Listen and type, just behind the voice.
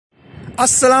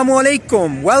Assalamu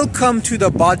alaikum. Welcome to the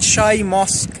Badshai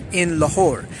Mosque in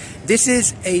Lahore. This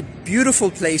is a beautiful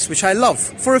place which I love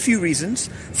for a few reasons.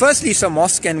 Firstly, it's a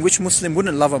mosque, and which Muslim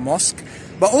wouldn't love a mosque?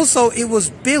 But also it was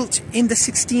built in the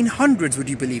 1600s, would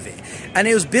you believe it? And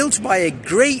it was built by a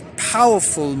great,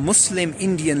 powerful Muslim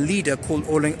Indian leader called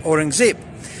Aurangzeb.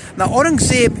 Now,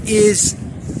 Aurangzeb is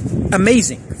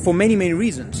amazing for many, many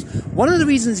reasons. One of the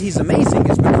reasons he's amazing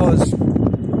is because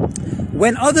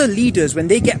when other leaders, when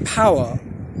they get power,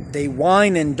 they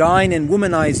wine and dine and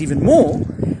womanize even more.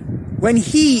 When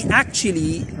he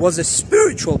actually was a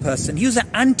spiritual person, he was an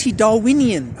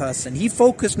anti-Darwinian person. He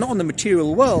focused not on the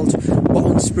material world, but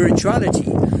on spirituality.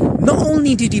 Not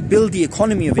only did he build the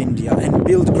economy of India and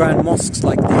build grand mosques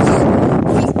like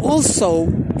this, he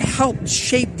also helped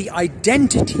shape the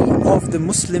identity of the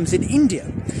Muslims in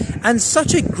India. And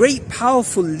such a great,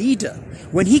 powerful leader,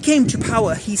 when he came to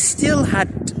power, he still had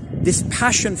this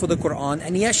passion for the Quran,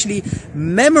 and he actually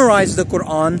memorized the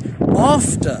Quran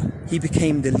after he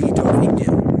became the leader of India.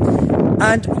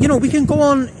 And, you know, we can go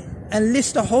on and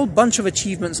list a whole bunch of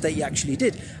achievements that he actually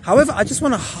did. However, I just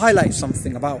want to highlight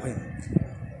something about him.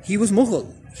 He was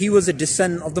Mughal. He was a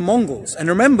descendant of the Mongols. And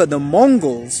remember, the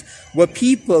Mongols were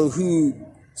people who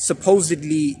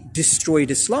supposedly destroyed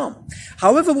Islam.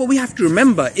 However, what we have to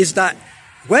remember is that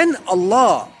when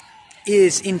Allah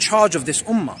is in charge of this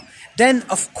ummah, then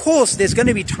of course there's going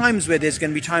to be times where there's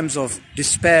going to be times of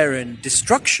despair and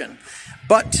destruction.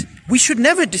 But we should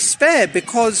never despair,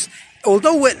 because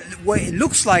although it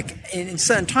looks like in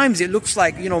certain times, it looks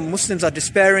like, you know, Muslims are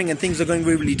despairing and things are going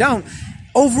really down.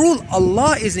 Overall,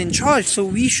 Allah is in charge, so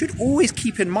we should always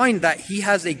keep in mind that He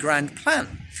has a grand plan.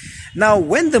 Now,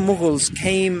 when the Mughals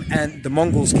came and the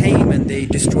Mongols came and they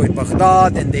destroyed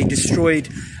Baghdad and they destroyed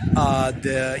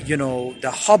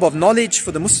the hub of knowledge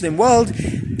for the Muslim world,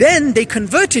 then they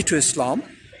converted to Islam,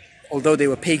 although they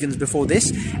were pagans before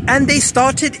this, and they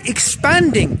started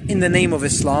expanding in the name of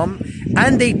Islam,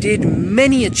 and they did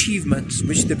many achievements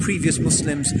which the previous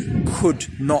Muslims could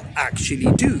not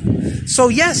actually do. So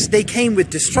yes, they came with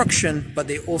destruction, but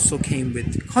they also came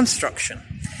with construction.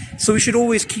 So we should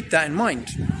always keep that in mind.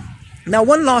 Now,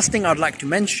 one last thing I'd like to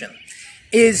mention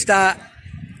is that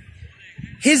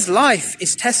his life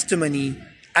is testimony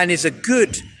and is a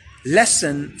good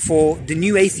lesson for the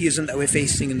new atheism that we're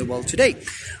facing in the world today.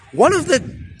 One of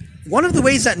the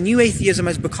ways that new atheism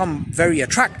has become very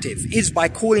attractive is by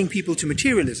calling people to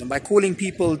materialism, by calling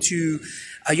people to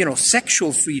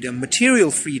sexual freedom, material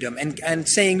freedom, and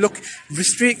saying, look,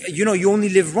 restrict, you only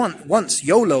live once,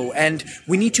 YOLO, and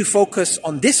we need to focus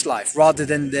on this life rather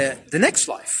than the next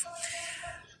life.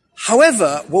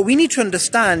 However, what we need to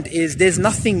understand is there's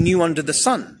nothing new under the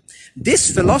sun. This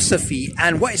philosophy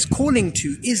and what it's calling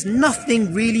to is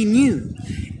nothing really new.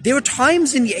 There were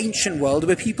times in the ancient world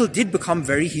where people did become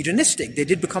very hedonistic. They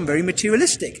did become very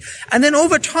materialistic. And then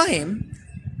over time,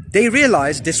 they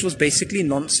realized this was basically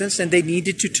nonsense, and they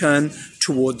needed to turn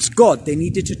towards God. They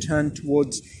needed to turn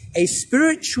towards a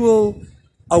spiritual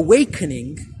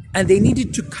awakening, and they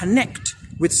needed to connect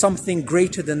with something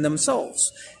greater than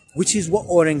themselves, which is what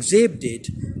Aurangzeb did,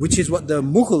 which is what the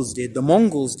Mughals did, the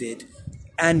Mongols did,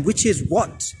 and which is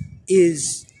what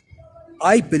is,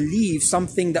 I believe,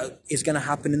 something that is going to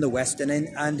happen in the West and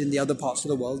in the other parts of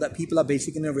the world, that people are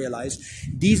basically going to realize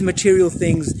these material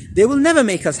things, they will never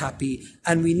make us happy,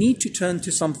 and we need to turn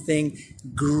to something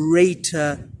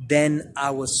greater than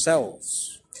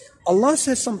ourselves. Allah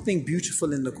says something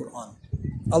beautiful in the Quran.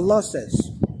 Allah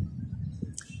says,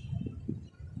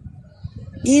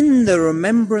 "In the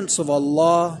remembrance of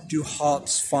Allah do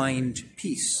hearts find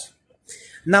peace."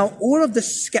 Now, all of the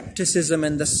skepticism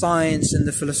and the science and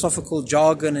the philosophical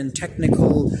jargon and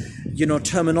technical,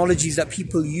 terminologies that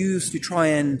people use to try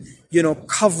and,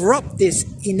 cover up this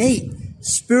innate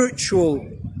spiritual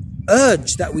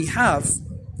urge that we have,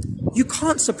 you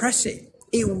can't suppress it.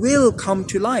 It will come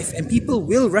to life, and people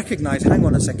will recognize, hang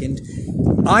on a second,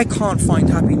 I can't find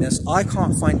happiness, I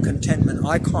can't find contentment,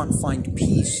 I can't find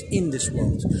peace in this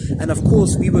world. And of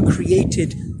course, we were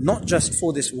created not just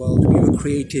for this world, we were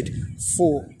created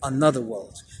for another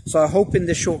world. So I hope in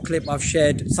this short clip I've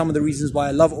shared some of the reasons why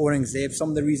I love Aurangzeb, some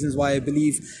of the reasons why I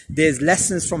believe there's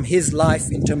lessons from his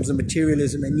life in terms of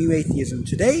materialism and new atheism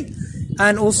today.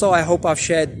 And also I hope I've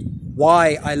shared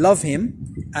why I love him.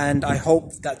 And I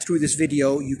hope that through this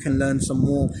video you can learn some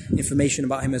more information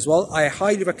about him as well. I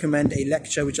highly recommend a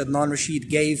lecture which Adnan Rashid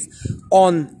gave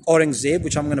on Aurangzeb,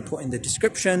 which I'm going to put in the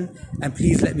description. And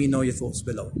please let me know your thoughts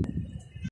below.